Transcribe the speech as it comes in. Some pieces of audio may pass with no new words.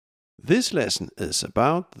This lesson is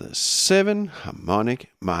about the 7 harmonic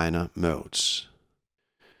minor modes.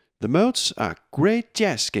 The modes are great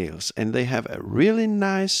jazz scales and they have a really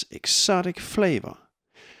nice exotic flavor.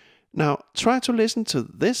 Now try to listen to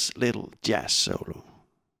this little jazz solo.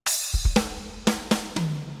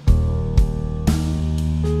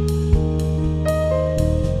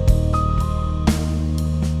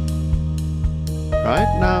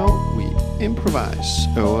 Right now we improvise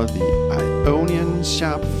over the Ionian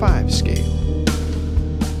sharp 5 scale,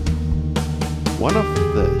 one of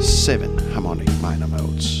the 7 harmonic minor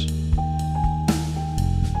modes.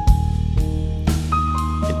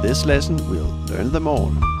 In this lesson we'll learn them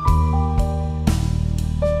all.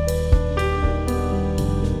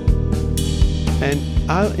 And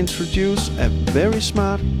I'll introduce a very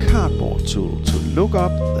smart cardboard tool to look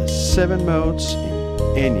up the 7 modes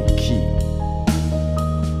in any key.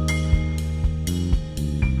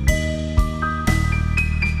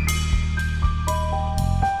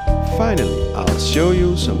 Finally, I'll show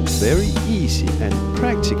you some very easy and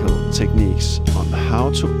practical techniques on how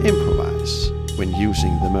to improvise when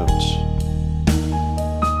using the modes.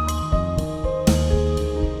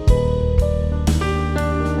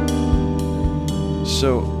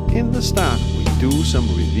 So, in the start we do some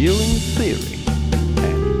reviewing theory,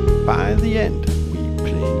 and by the end we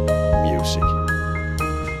play music.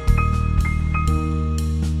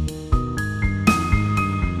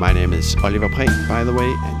 My name is Oliver Prehn, by the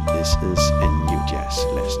way, and this is a new jazz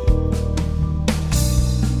lesson.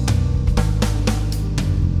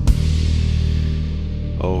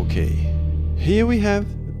 Okay, here we have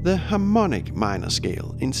the harmonic minor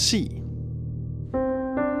scale in C.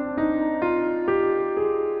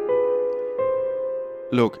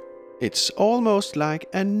 Look, it's almost like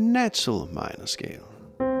a natural minor scale.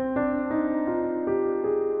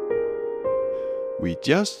 We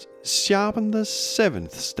just sharpen the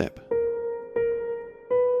 7th step.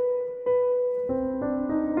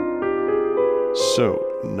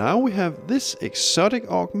 So now we have this exotic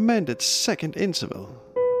augmented second interval.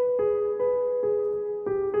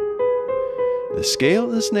 The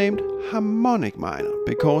scale is named harmonic minor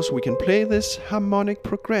because we can play this harmonic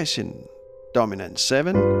progression, dominant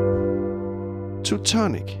 7 to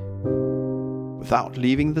tonic, without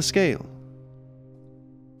leaving the scale.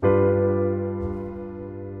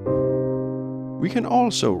 We can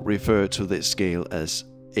also refer to this scale as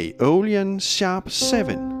Aeolian sharp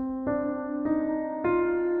 7.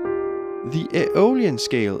 The Aeolian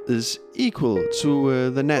scale is equal to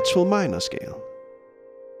the natural minor scale.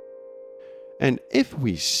 And if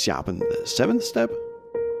we sharpen the 7th step,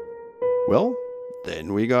 well,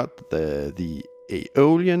 then we got the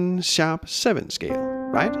Aeolian sharp 7 scale,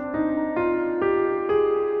 right?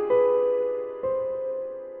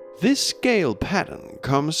 This scale pattern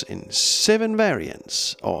comes in 7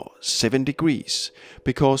 variants, or 7 degrees,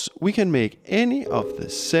 because we can make any of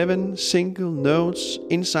the 7 single notes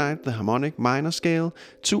inside the harmonic minor scale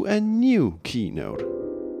to a new key note.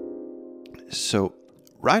 So,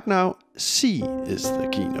 right now, C is the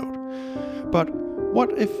key note. But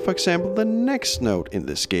what if, for example, the next note in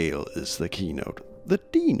the scale is the key note, the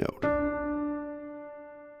D note?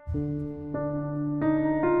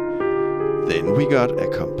 Then we got a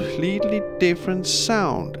completely different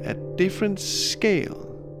sound, a different scale.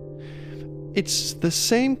 It's the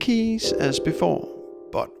same keys as before,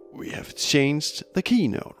 but we have changed the key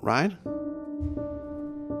note, right?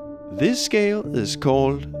 This scale is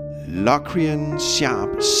called Locrian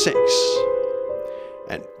sharp 6.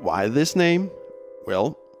 And why this name?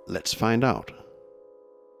 Well, let's find out.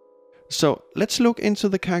 So let's look into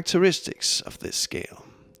the characteristics of this scale.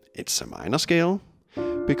 It's a minor scale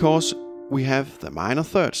because we have the minor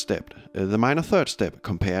third step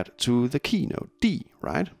compared to the key note D,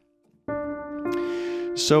 right?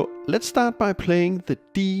 So let's start by playing the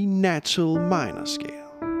D natural minor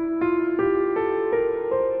scale.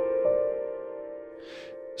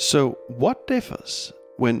 So what differs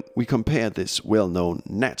when we compare this well-known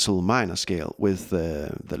natural minor scale with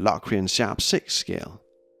the Locrian sharp 6 scale?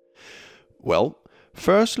 Well,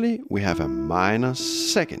 firstly we have a minor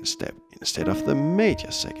second step instead of the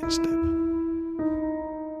major second step.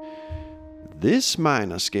 This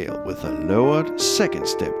minor scale with a lowered second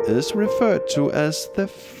step is referred to as the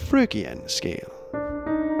Phrygian scale.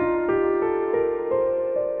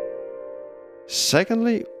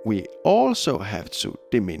 Secondly, we also have to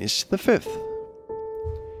diminish the 5th.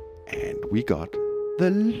 And we got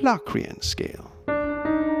the Locrian scale.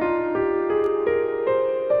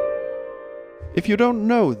 If you don't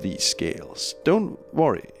know these scales, don't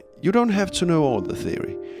worry, you don't have to know all the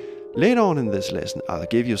theory. Later on in this lesson, I'll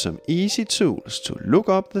give you some easy tools to look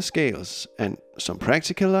up the scales and some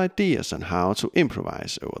practical ideas on how to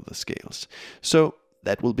improvise over the scales. So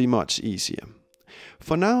that will be much easier.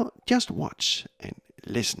 For now, just watch and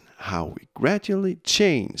listen how we gradually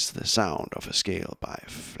change the sound of a scale by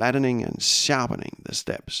flattening and sharpening the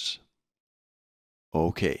steps.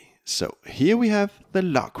 Okay, so here we have the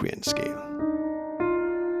Locrian scale.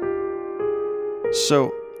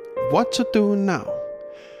 So, what to do now?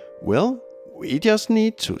 Well, we just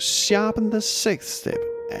need to sharpen the 6th step,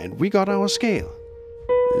 and we got our scale.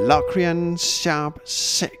 Locrian sharp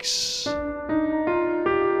 6.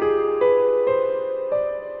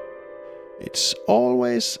 It's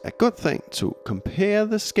always a good thing to compare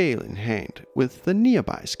the scale in hand with the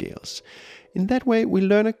nearby scales. In that way, we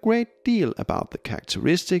learn a great deal about the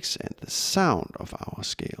characteristics and the sound of our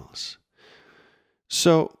scales.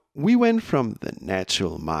 So, we went from the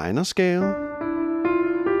natural minor scale,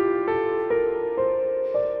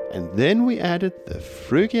 and then we added the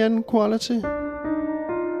Phrygian quality,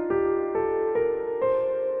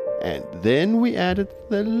 and then we added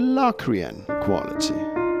the Locrian quality,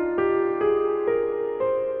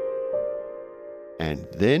 and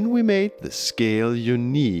then we made the scale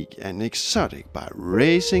unique and exotic by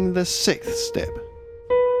raising the 6th step.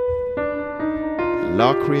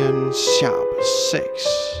 Locrian sharp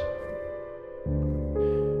 6.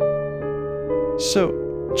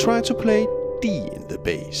 So try to play D in the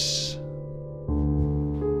bass.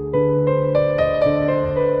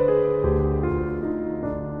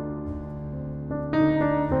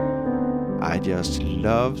 I just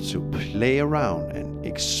love to play around and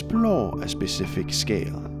explore a specific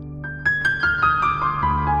scale.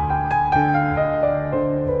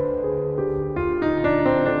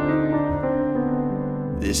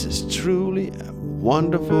 This is truly a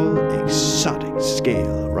wonderful, exotic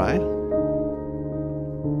scale, right?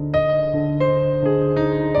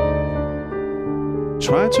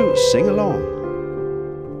 Try to sing along.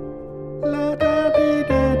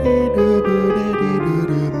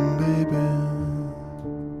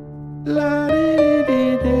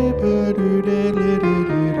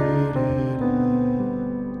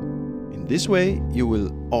 In this way, you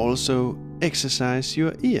will also exercise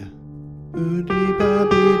your ear.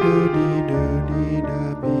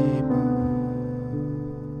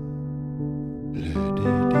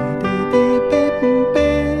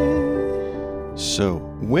 So,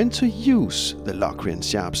 when to use the Locrian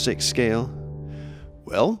sharp 6 scale?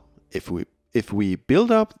 Well, if we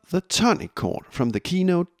build up the tonic chord from the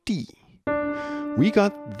keynote D, we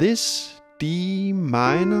got this D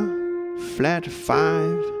minor flat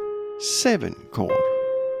 5 7 chord.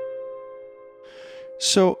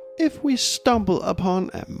 So if we stumble upon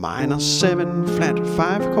a minor 7 flat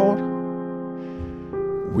 5 chord,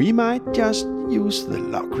 we might just use the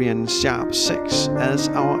Locrian sharp 6 as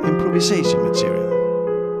our improvisation material.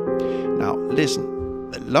 Now listen,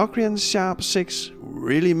 the Locrian sharp 6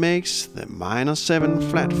 really makes the minor 7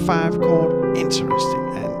 flat 5 chord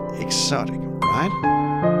interesting and exotic, right?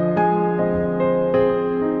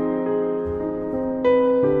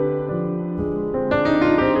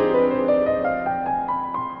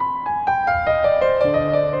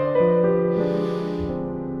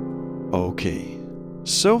 Okay,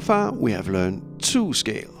 so far we have learned 2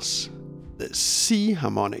 scales, the C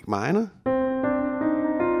harmonic minor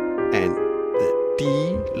and the D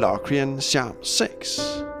Locrian sharp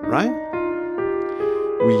 6, right?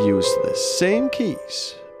 We use the same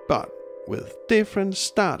keys, but with different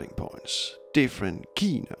starting points, different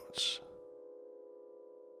key notes.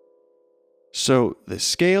 So the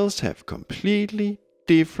scales have completely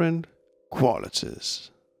different qualities.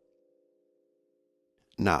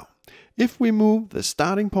 Now, if we move the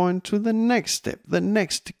starting point to the next step, the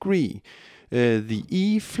next degree, the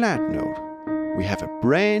E flat note, we have a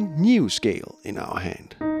brand new scale in our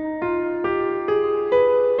hand.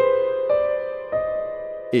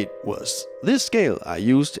 It was this scale I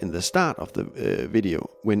used in the start of the video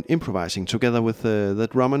when improvising together with the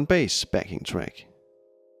drum and bass backing track.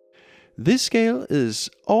 This scale is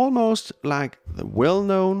almost like the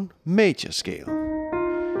well-known major scale.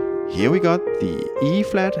 Here we got the E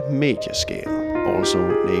flat major scale, also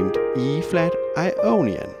named E flat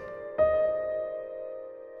Ionian.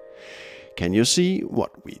 Can you see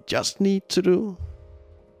what we just need to do?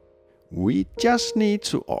 We just need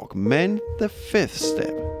to augment the 5th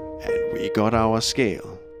step, and we got our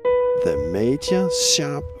scale, the major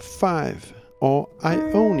sharp 5 or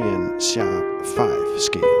Ionian sharp 5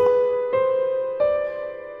 scale.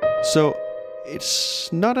 So it's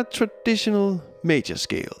not a traditional major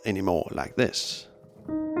scale anymore like this.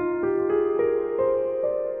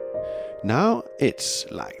 Now it's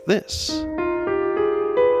like this.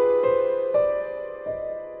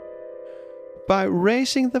 By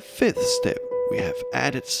raising the fifth step, we have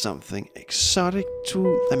added something exotic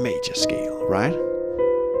to the major scale, right?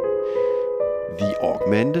 The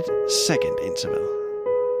augmented second interval.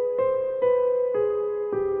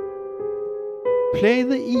 Play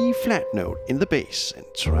the E flat note in the bass and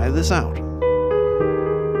try this out.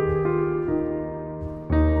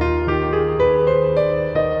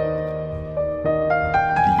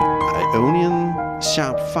 The Ionian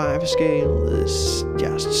sharp 5 scale is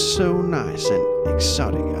just so nice and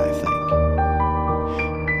exotic, I think.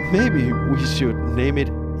 Maybe we should name it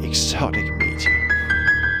Exotic Major.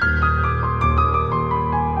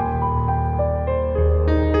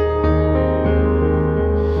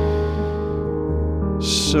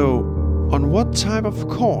 So, on what type of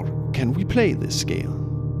chord can we play this scale?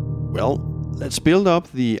 Well, let's build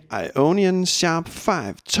up the Ionian sharp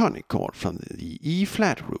 5 tonic chord from the E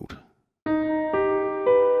flat root.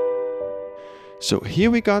 So here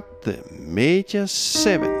we got the major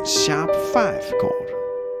 7 sharp 5 chord.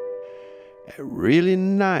 A really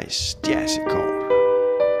nice jazzy chord.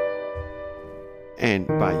 And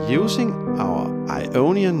by using our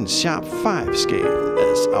Ionian sharp 5 scale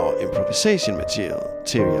as our improvisation material,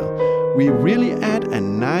 we really add a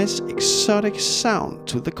nice exotic sound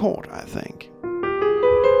to the chord, I think.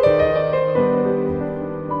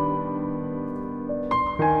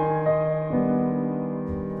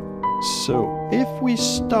 So if we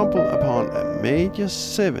stumble upon a major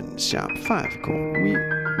 7 sharp 5 chord, we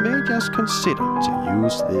may just consider to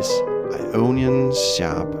use this Ionian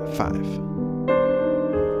sharp 5.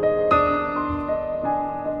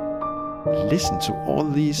 Listen to all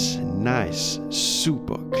these nice,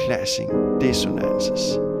 super classic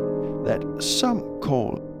dissonances that some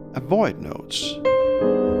call avoid notes.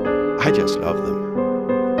 I just love them.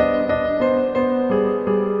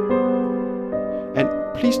 And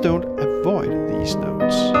please don't avoid these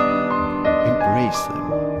notes. Embrace them.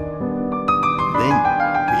 Then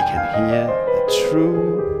we can hear the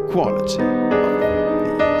true quality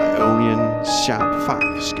of the Ionian sharp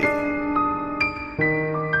 5 scale.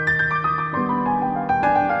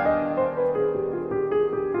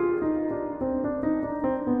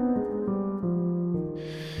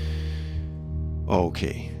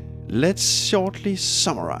 Okay, let's shortly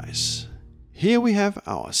summarize. Here we have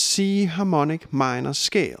our C harmonic minor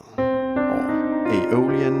scale, or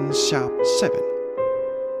Aeolian sharp 7.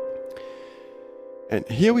 And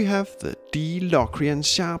here we have the D Locrian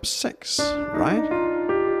sharp 6, right?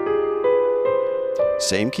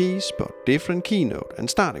 Same keys, but different keynote and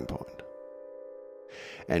starting point.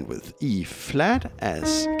 And with E flat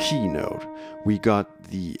as keynote, we got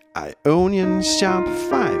the Ionian sharp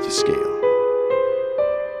 5 scale.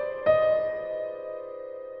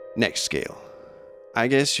 Next scale. I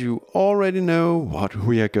guess you already know what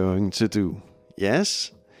we are going to do,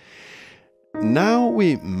 yes? Now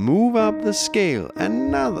we move up the scale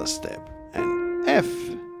another step, and F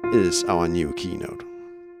is our new keynote.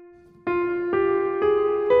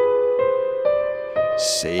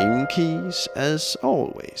 Same keys as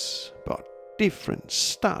always, but different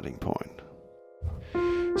starting point.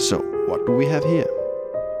 So what do we have here?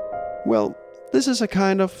 Well, this is a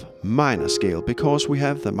kind of minor scale because we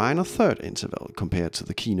have the minor third interval compared to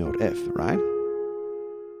the keynote F, right?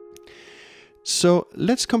 So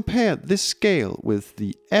let's compare this scale with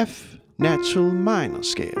the F natural minor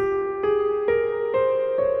scale.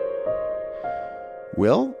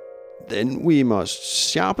 Well, then we must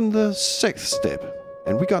sharpen the sixth step,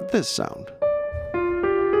 and we got this sound.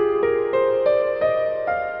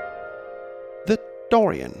 The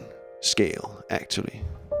Dorian scale, actually.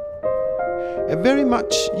 A very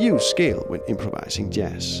much used scale when improvising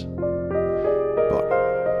jazz. But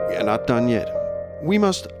we are not done yet. We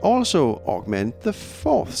must also augment the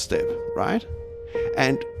fourth step, right?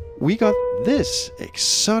 And we got this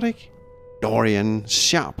exotic Dorian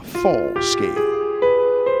sharp 4 scale.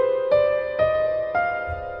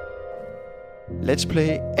 Let's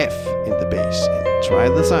play F in the bass and try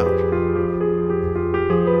this out.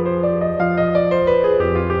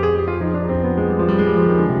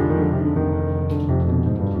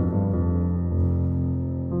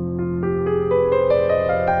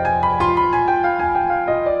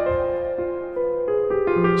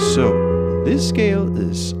 So, this scale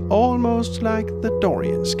is almost like the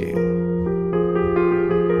Dorian scale.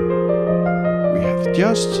 We have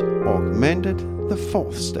just augmented the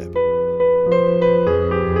fourth step.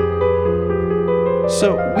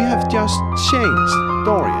 So, we have just changed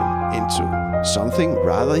Dorian into something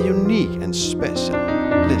rather unique and special.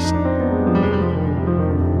 Listen.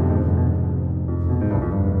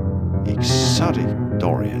 melodic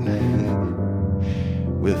Dorian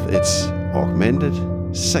with its augmented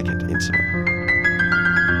second interval.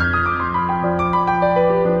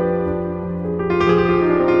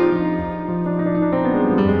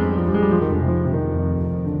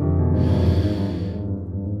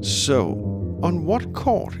 So, on what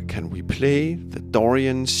chord can we play the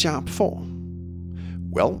Dorian sharp 4?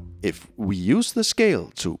 Well, if we use the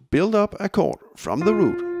scale to build up a chord from the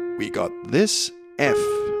root, we got this F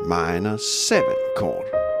minor 7 chord.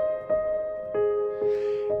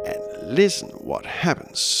 And listen what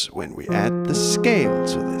happens when we add the scale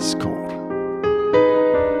to this chord.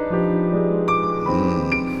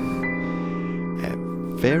 A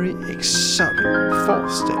very exotic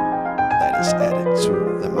 4th step that is added to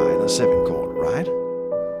the minor 7 chord, right?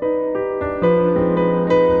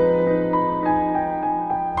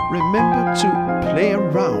 Remember to play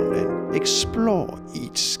around and explore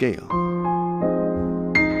each scale.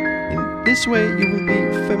 In this way you will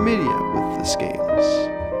be familiar with the scales.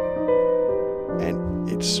 And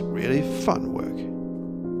it's really fun work.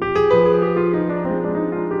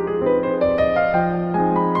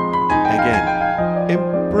 Again,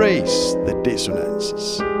 embrace the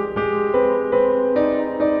dissonances.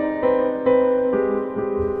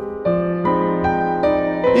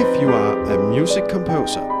 If you are a music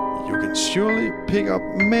composer, you can surely pick up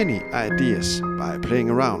many ideas by playing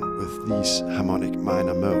around with these harmonic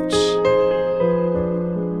minor modes.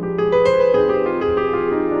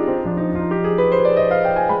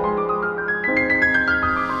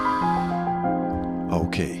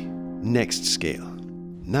 Okay, next scale.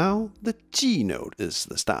 Now the G note is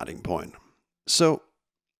the starting point. So,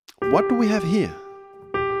 what do we have here?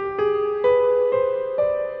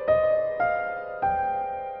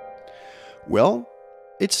 Well,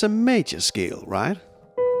 it's a major scale, right?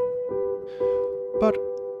 But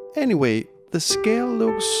anyway, the scale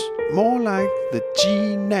looks more like the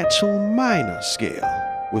G natural minor scale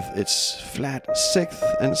with its flat 6th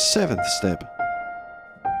and 7th step.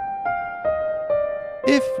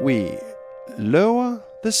 If we lower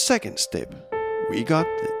the 2nd step, we got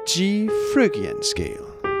the G Phrygian scale.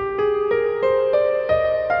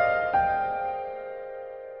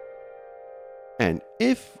 And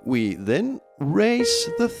if we then raise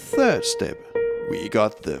the 3rd step, we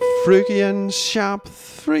got the Phrygian sharp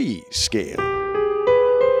 3 scale.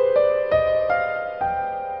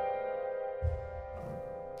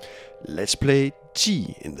 Let's play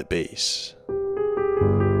G in the bass.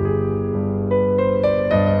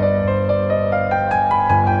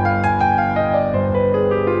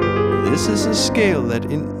 This is a scale that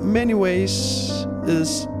in many ways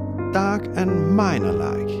is dark and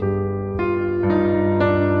minor-like.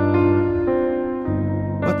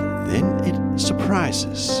 Then it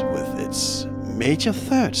surprises with its major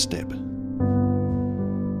 3rd step.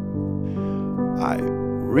 I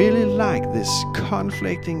really like this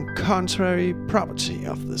conflicting contrary property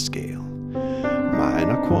of the scale.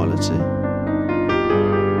 Minor quality,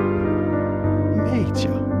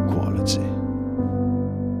 major quality.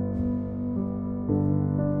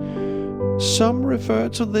 Some refer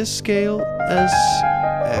to this scale as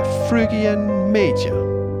a Phrygian Major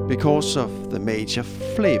because of the major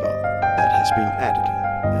flavor that has been added,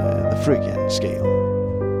 the Phrygian scale.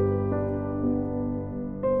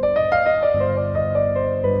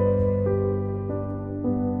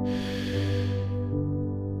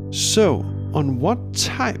 So, on what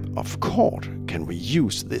type of chord can we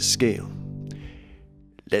use this scale?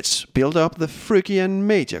 Let's build up the Phrygian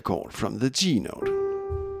major chord from the G note.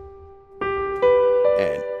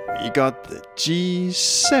 And we got the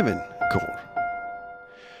G7 chord.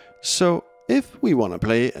 So, if we want to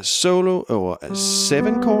play a solo over a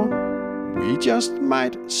 7 chord, we just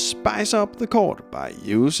might spice up the chord by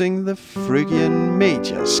using the Phrygian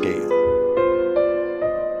major scale.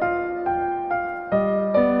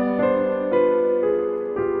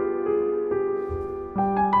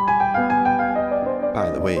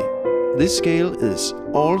 By the way, this scale is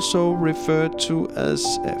also referred to as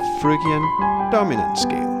a Phrygian dominant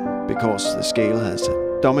scale, because the scale has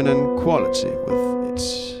a dominant quality with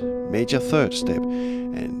its major 3rd step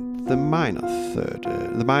and the minor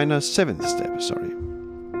 7th step, sorry.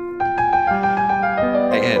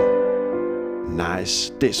 Again,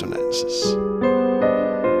 nice dissonances.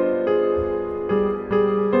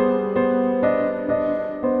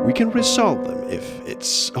 We can resolve them if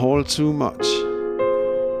it's all too much.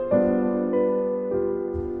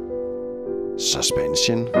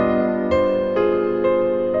 Suspension.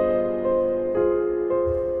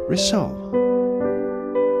 Resolve.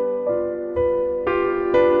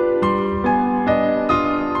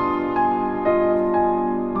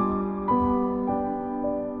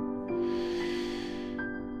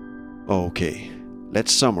 Okay,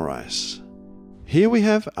 let's summarize. Here we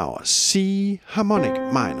have our C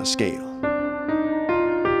harmonic minor scale.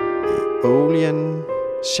 Aeolian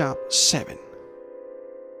sharp 7.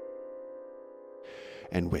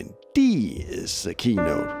 And when D is the key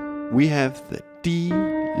note, we have the D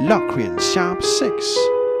Locrian sharp 6.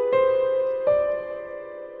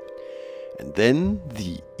 And then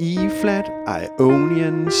the E flat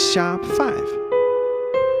Ionian sharp 5.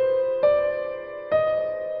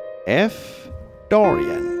 F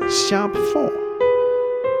Dorian sharp 4.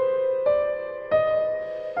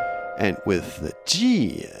 And with the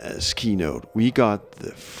G as keynote, we got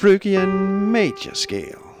the Phrygian Major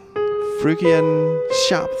scale, Phrygian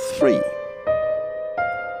sharp 3.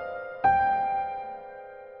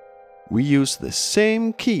 We use the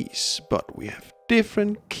same keys, but we have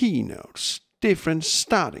different keynotes, different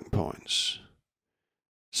starting points.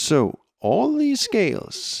 So all these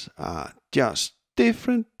scales are just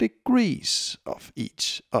different degrees of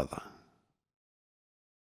each other.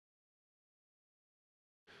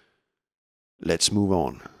 Let's move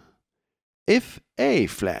on. If A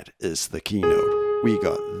flat is the keynote, we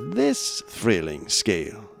got this thrilling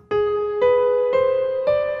scale.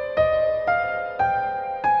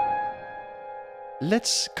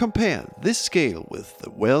 Let's compare this scale with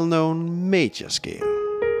the well-known major scale.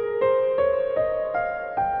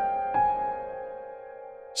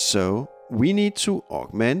 So we need to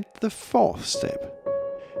augment the fourth step,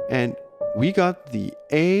 and we got the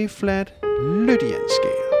A flat Lydian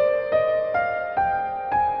scale.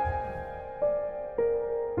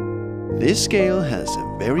 This scale has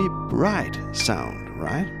a very bright sound,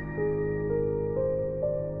 right?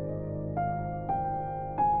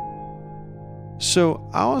 So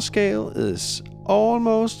our scale is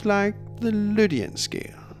almost like the Lydian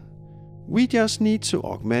scale. We just need to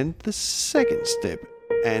augment the second step,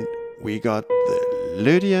 and we got the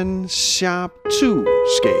Lydian sharp 2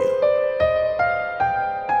 scale.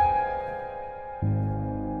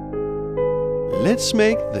 Let's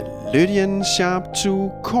make the Lydian sharp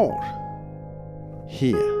 2 chord.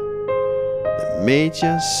 Here, the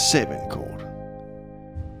major 7 chord.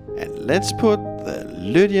 And let's put the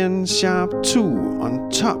Lydian sharp 2 on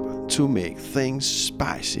top to make things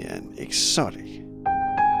spicy and exotic.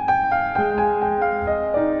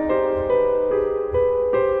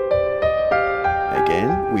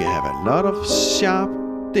 Again, we have a lot of sharp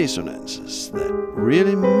dissonances that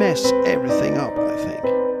really mess everything up, I think.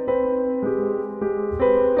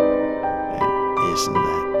 And isn't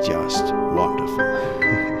that just wonderful?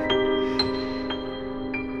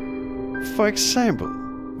 For example,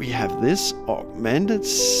 we have this augmented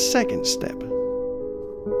second step.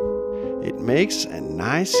 It makes a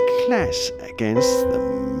nice clash against the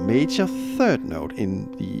major third note in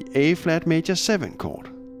the A flat major 7 chord.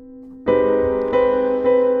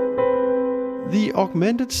 The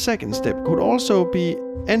augmented second step could also be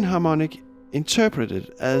enharmonic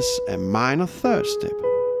interpreted as a minor third step.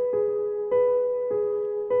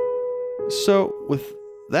 So with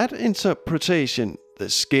that interpretation, the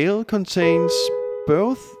scale contains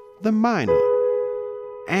both the minor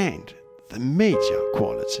and the major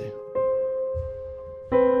quality.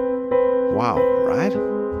 Wow, right?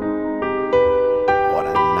 What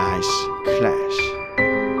a nice clash.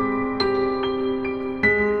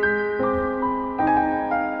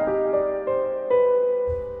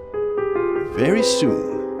 Very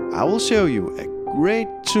soon, I will show you a great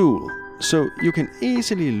tool so you can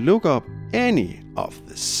easily look up any of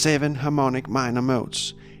the 7 harmonic minor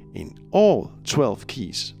modes in all 12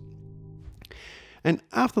 keys. And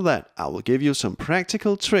after that, I will give you some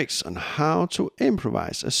practical tricks on how to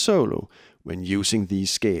improvise a solo when using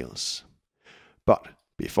these scales. But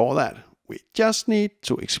before that, we just need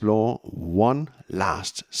to explore one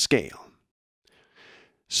last scale.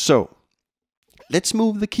 So, let's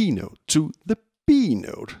move the keynote to the B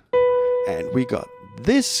note. And we got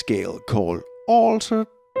this scale called altered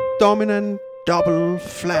dominant double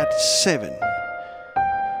flat 7.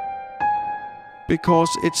 Because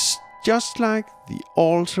it's just like the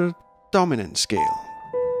altered dominant scale,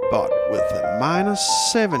 but with a minor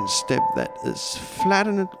 7 step that is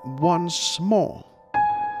flattened once more.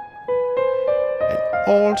 An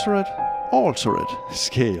altered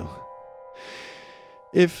scale.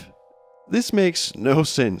 If this makes no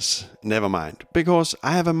sense, never mind, because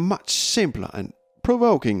I have a much simpler and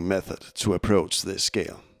provoking method to approach this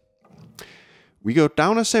scale. We go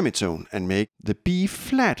down a semitone and make the B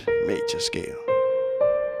flat major scale.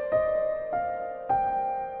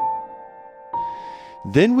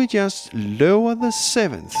 Then we just lower the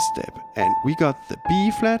 7th step and we got the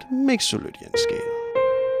B flat Mixolydian scale.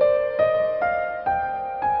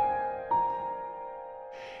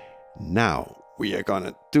 Now we are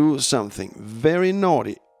gonna do something very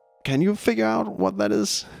naughty. Can you figure out what that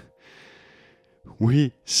is?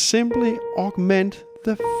 We simply augment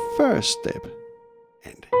the first step.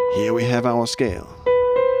 And here we have our scale.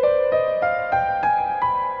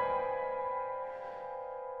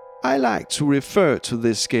 I like to refer to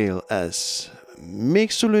this scale as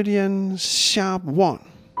Mixolydian sharp 1,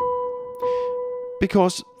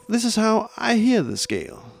 because this is how I hear the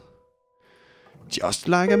scale, just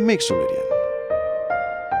like a Mixolydian,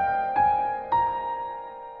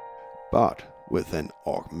 but with an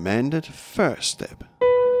augmented first step.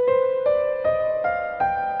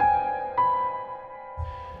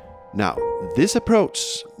 Now, this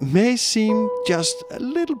approach may seem just a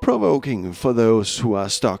little provoking for those who are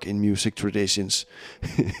stuck in music traditions,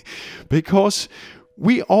 because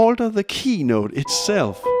we alter the key note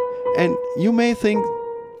itself, and you may think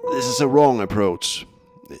this is a wrong approach.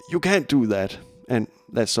 You can't do that, and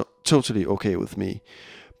that's totally okay with me.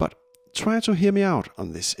 But try to hear me out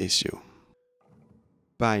on this issue.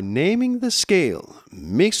 By naming the scale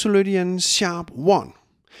Mixolydian sharp 1,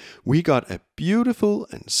 we got a beautiful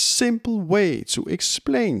and simple way to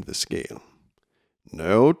explain the scale.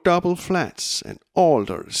 No double flats and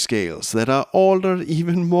altered scales that are altered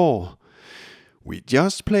even more. We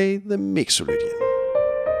just play the Mixolydian,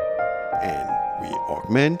 and we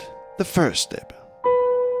augment the first step.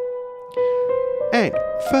 And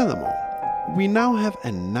furthermore, we now have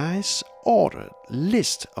a nice ordered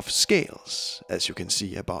list of scales, as you can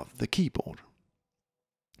see above the keyboard.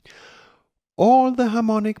 All the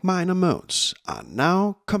harmonic minor modes are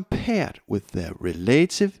now compared with their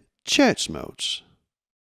relative church modes.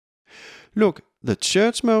 Look, the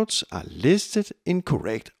church modes are listed in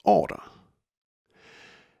correct order.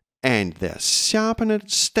 And their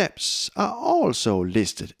sharpened steps are also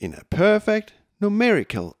listed in a perfect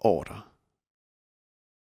numerical order.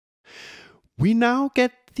 We now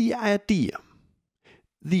get the idea.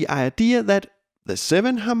 The idea that the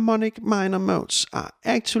 7 harmonic minor modes are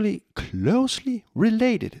actually closely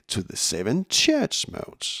related to the 7 church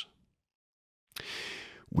modes.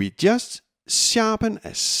 We just sharpen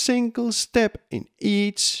a single step in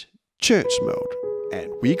each church mode,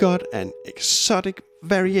 and we got an exotic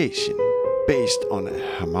variation based on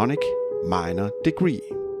a harmonic minor degree.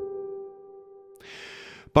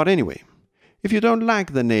 But anyway, if you don't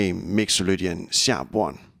like the name Mixolydian sharp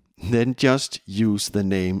 1, then just use the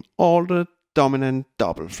name altered dominant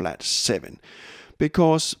double flat 7,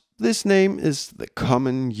 because this name is the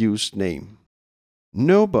common used name.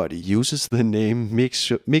 Nobody uses the name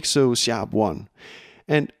Mixo sharp 1,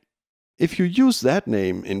 and if you use that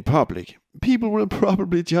name in public, people will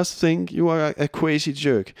probably just think you are a crazy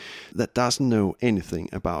jerk that doesn't know anything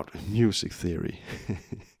about music theory.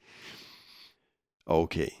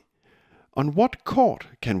 Okay, on what chord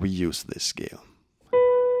can we use this scale?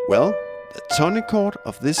 Well, the tonic chord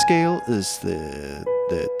of this scale is the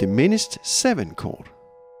diminished 7 chord.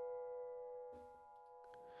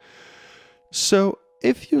 So,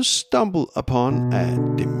 if you stumble upon a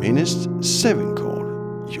diminished 7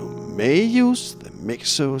 chord, you may use the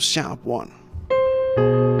Mixo sharp 1.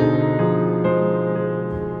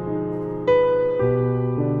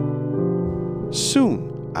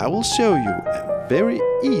 Soon, I will show you a very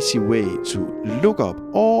easy way to look up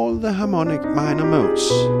all the harmonic minor modes.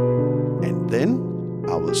 And then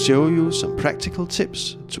I will show you some practical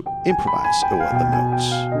tips to improvise over the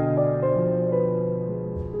notes.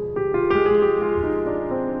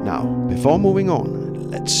 Now, before moving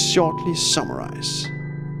on, let's shortly summarize.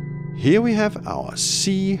 Here we have our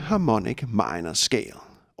C harmonic minor scale,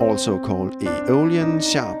 also called Aeolian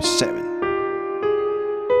sharp 7.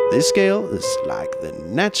 This scale is like the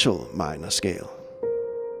natural minor scale,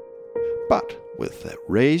 but with a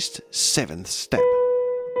raised 7th step.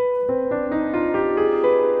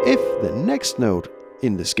 If the next note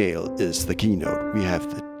in the scale is the key note, we have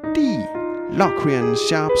the D Locrian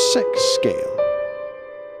sharp 6 scale.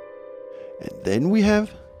 And then we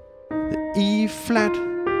have the E flat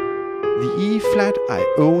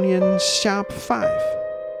Ionian sharp 5,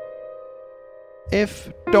 F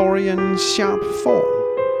Dorian sharp 4,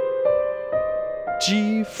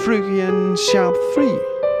 G Phrygian sharp 3,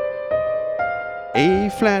 A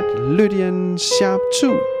flat Lydian sharp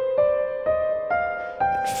 2,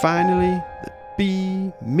 and finally the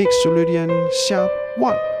B Mixolydian sharp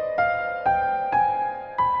 1.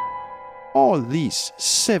 All these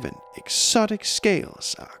 7 exotic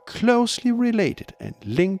scales are closely related and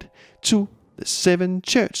linked to the 7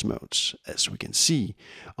 church modes, as we can see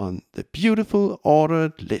on the beautiful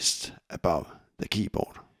ordered list above the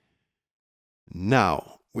keyboard.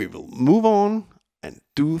 Now we will move on and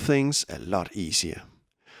do things a lot easier.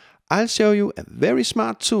 I'll show you a very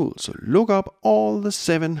smart tool to look up all the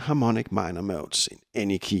 7 harmonic minor modes in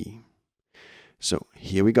any key. So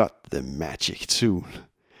here we got the magic tool.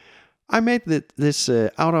 I made this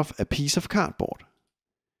out of a piece of cardboard.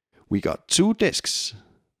 We got 2 discs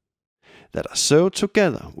that are sewed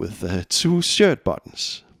together with 2 shirt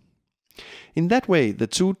buttons. In that way, the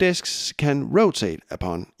 2 discs can rotate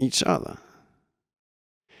upon each other.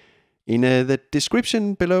 In the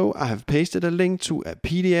description below, I have pasted a link to a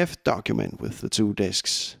PDF document with the 2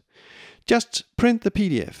 discs. Just print the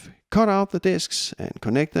PDF, cut out the discs and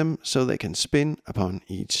connect them so they can spin upon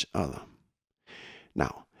each other.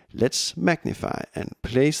 Now, let's magnify and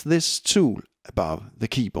place this tool above the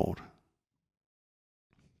keyboard.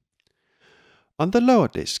 On the lower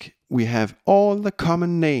disc, we have all the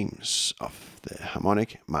common names of the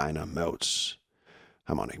harmonic minor modes.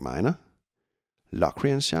 Harmonic minor,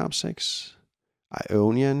 Locrian sharp 6,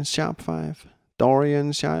 Ionian sharp 5,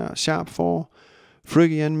 Dorian sharp 4,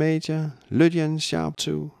 Phrygian Major, Lydian sharp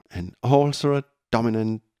 2, and also a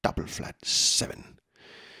dominant double flat 7.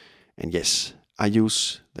 And yes, I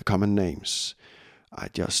use the common names. I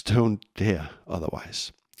just don't dare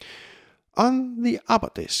otherwise. On the upper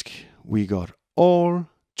disc, we got all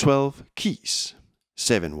 12 keys,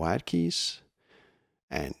 7 white keys,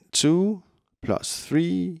 and 2 plus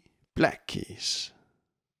 3 black keys.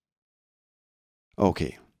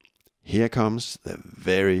 Okay, here comes the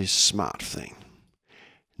very smart thing.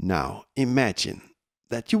 Now imagine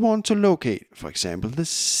that you want to locate, for example, the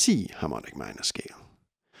C harmonic minor scale.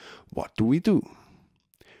 What do?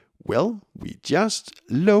 Well, we just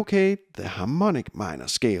locate the harmonic minor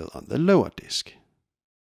scale on the lower disc.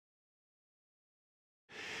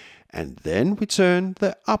 And then we turn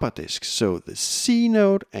the upper disc so the C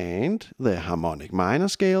note and the harmonic minor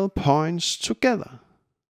scale points together.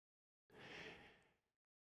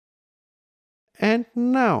 And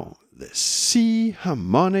now the C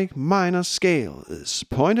harmonic minor scale is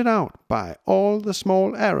pointed out by all the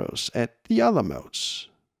small arrows at the other modes.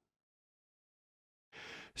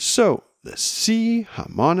 So the C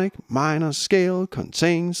harmonic minor scale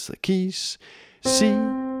contains the keys C,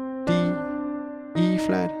 D, E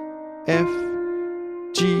flat, F,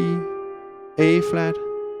 G, A flat,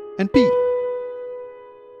 and B.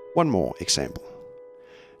 One more example.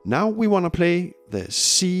 Now we want to play the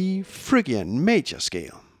C Phrygian Major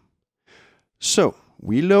scale. So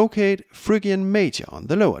we locate Phrygian Major on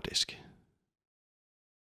the lower disc.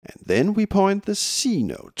 And then we point the C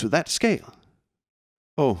note to that scale.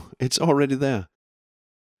 Oh, it's already there.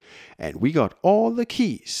 And we got all the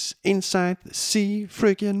keys inside the C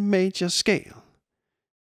Phrygian Major scale.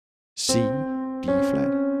 C, D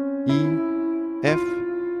flat, E, F,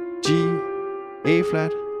 G, A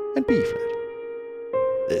flat, and B flat.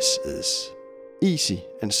 This is easy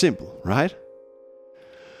and simple, right?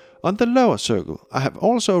 On the lower circle, I have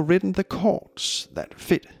also written the chords that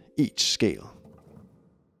fit each scale.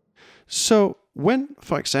 So when,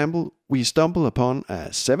 for example, we stumble upon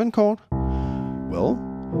a 7 chord, well,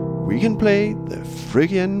 we can play the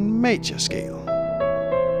Phrygian Major scale.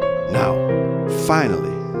 Now,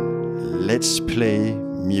 finally, let's play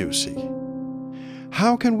music.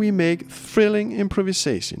 How can we make thrilling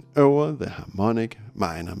improvisation over the harmonic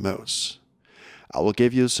minor modes? I will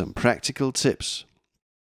give you some practical tips.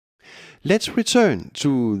 Let's return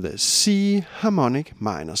to the C harmonic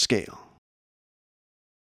minor scale.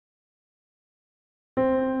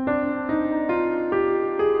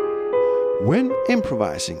 When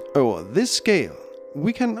improvising over this scale,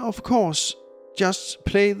 we can of course just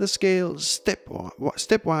play the scale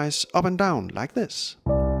stepwise up and down like this.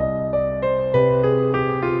 But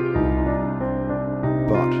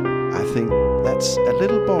I think that's a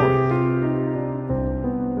little boring.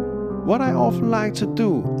 What I often like to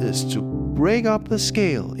do is to break up the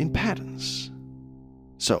scale in patterns.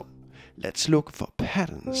 So let's look for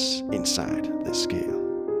patterns inside the scale.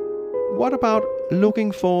 What about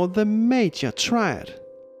looking for the major triad?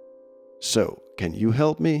 So can you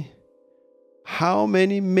help me? How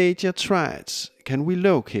many major triads can we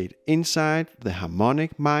locate inside the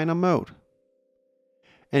harmonic minor mode?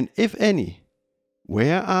 And if any,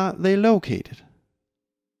 where are they located?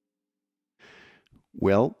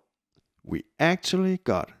 Well, we actually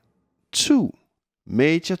got 2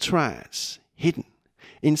 major triads hidden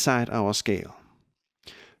inside our scale.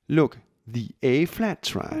 Look, the A flat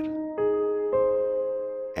triad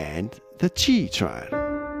and the G triad.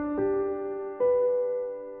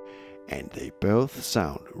 And they both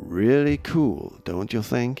sound really cool, don't you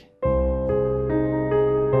think?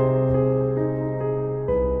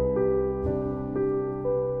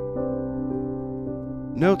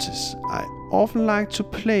 Notice I often like to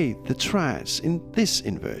play the triads in this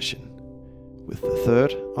inversion, with the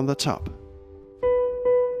third on the top.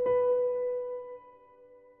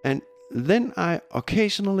 And then I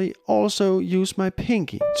occasionally also use my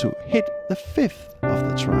pinky to hit the fifth of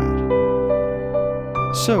the triad.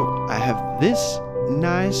 So I have this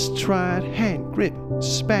nice triad hand grip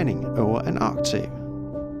spanning over an octave.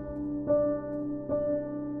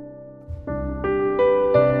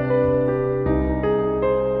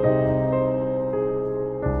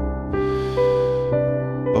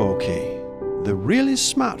 Okay, the really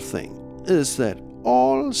smart thing is that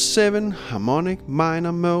all 7 harmonic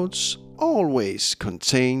minor modes always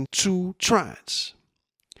contain 2 triads.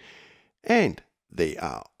 And they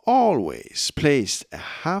are always placed a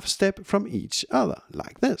half step from each other,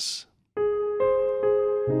 like this.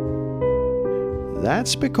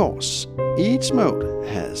 That's because each mode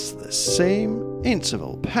has the same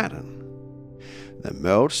interval pattern. The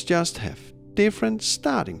modes just have different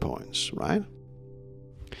starting points, right?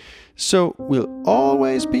 So we'll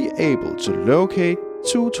always be able to locate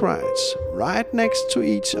 2 triads right next to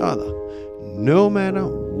each other, no matter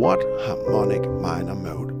what harmonic minor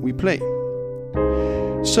mode we play.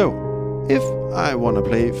 So, if I want to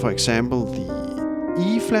play, for example, the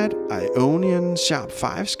E-flat Ionian sharp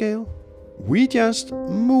 5 scale, we just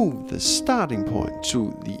move the starting point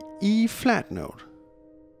to the E-flat note.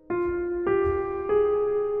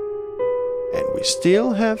 And we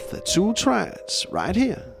still have the 2 triads right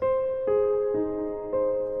here.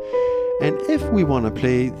 And if we want to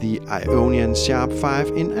play the Ionian sharp 5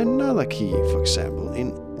 in another key, for example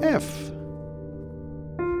in F,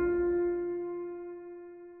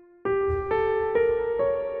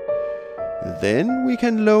 then we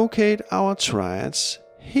can locate our triads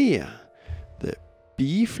here, the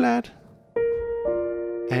B flat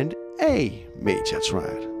and A major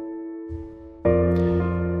triad.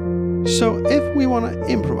 So if we want to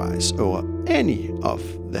improvise over any of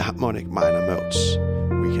the harmonic minor modes,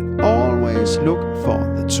 we can always look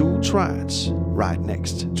for the 2 triads right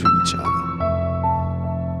next to each other.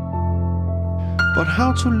 But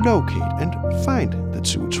how to locate and find the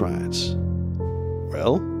 2 triads?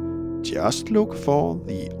 Well, just look for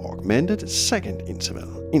the augmented second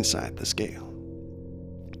interval inside the scale.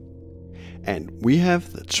 And we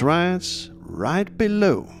have the triads right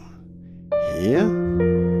below, here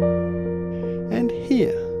and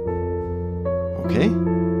here. Okay?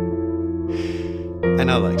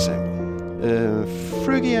 Another example,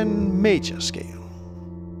 Phrygian Major scale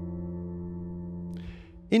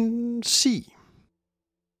in C.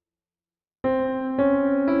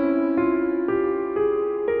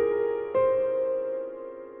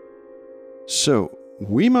 So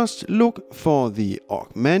we must look for the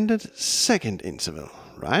augmented second interval,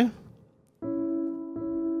 right?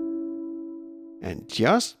 And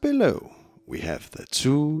just below we have the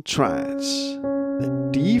 2 triads, the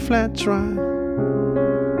D flat triad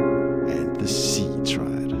and the C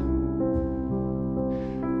triad.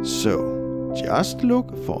 So just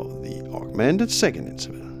look for the augmented second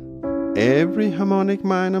interval. Every harmonic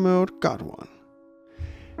minor mode got one.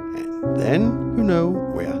 And then you know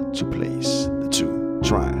where to place the 2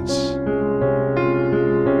 triads.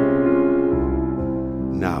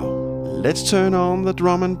 Now, let's turn on the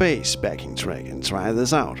drum and bass backing track and try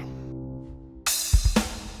this out.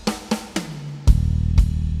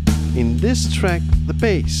 In this track, the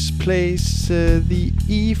bass plays the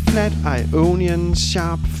E-flat Ionian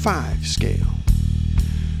sharp 5 scale.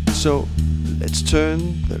 So let's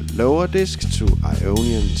turn the lower disc to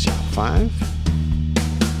Ionian sharp 5.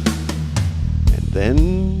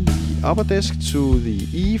 Then the upper disc to the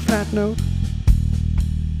E-flat note.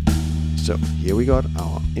 So here we got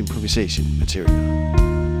our improvisation material.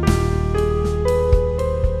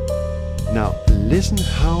 Now listen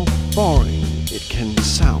how boring it can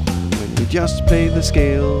sound when we just play the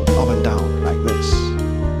scale up and down like this.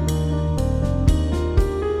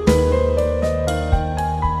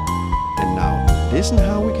 And now listen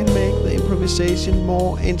how we can make the improvisation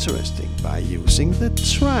more interesting by using the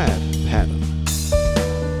triad pattern.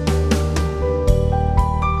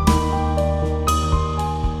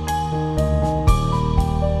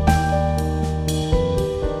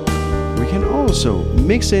 Also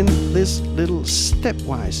mix in this little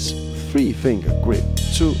stepwise 3-finger grip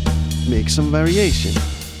to make some variation.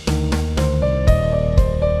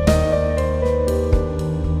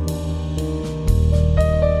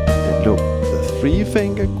 And look, the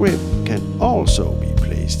 3-finger grip can also be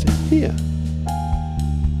placed here.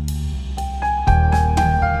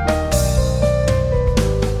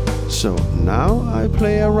 So now I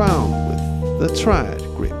play around with the triad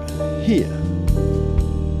grip here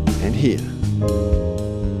and here.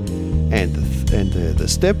 and the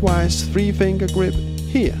stepwise 3-finger grip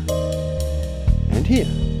here and here.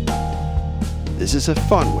 This is a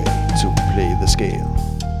fun way to play the scale.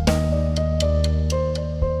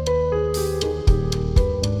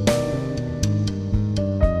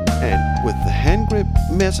 And with the hand grip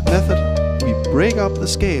method, we break up the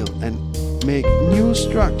scale and make new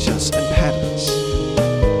structures and patterns.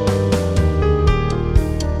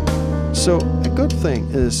 So a good thing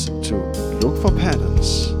is to look for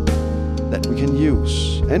patterns that we can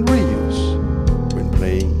use and reuse when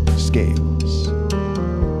playing scales.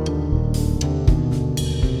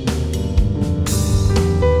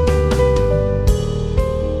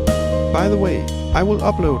 By the way, I will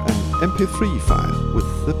upload an MP3 file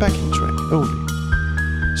with the backing track only,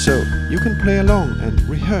 so you can play along and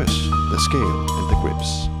rehearse the scale and the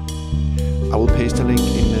grips. I will paste a link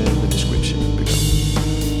in the description below.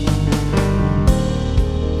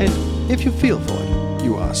 And if you feel for it,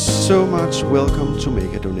 you are so much welcome to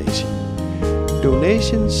make a donation.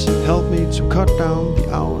 Donations help me to cut down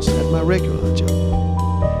the hours at my regular job.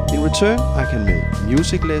 In return, I can make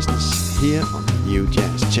music lessons here on the New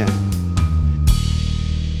Jazz channel.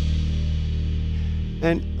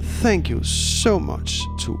 And thank you so much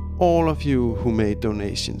to all of you who made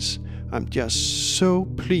donations. I'm just so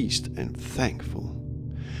pleased and thankful.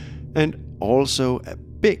 And also a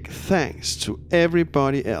big thanks to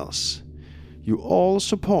everybody else. You all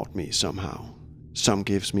support me somehow. Some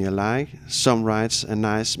gives me a like, some writes a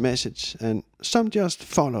nice message, and some just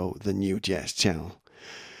follow the New Jazz channel.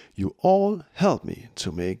 You all help me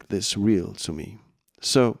to make this real to me.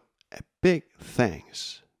 So a big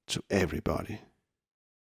thanks to everybody.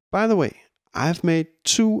 By the way, I've made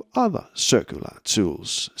 2 other circular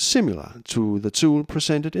tools similar to the tool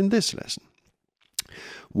presented in this lesson.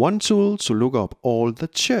 One tool to look up all the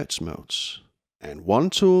church modes, and one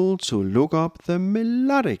tool to look up the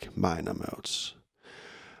melodic minor modes.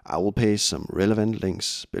 I will paste some relevant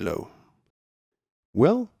links below.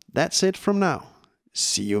 Well, that's it from now.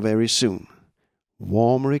 See you very soon.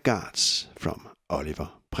 Warm regards from Oliver